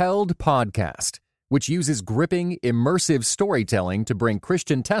Compelled Podcast, which uses gripping, immersive storytelling to bring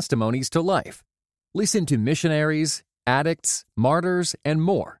Christian testimonies to life. Listen to missionaries, addicts, martyrs, and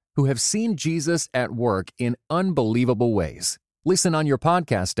more who have seen Jesus at work in unbelievable ways. Listen on your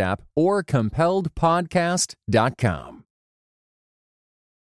podcast app or compelledpodcast.com.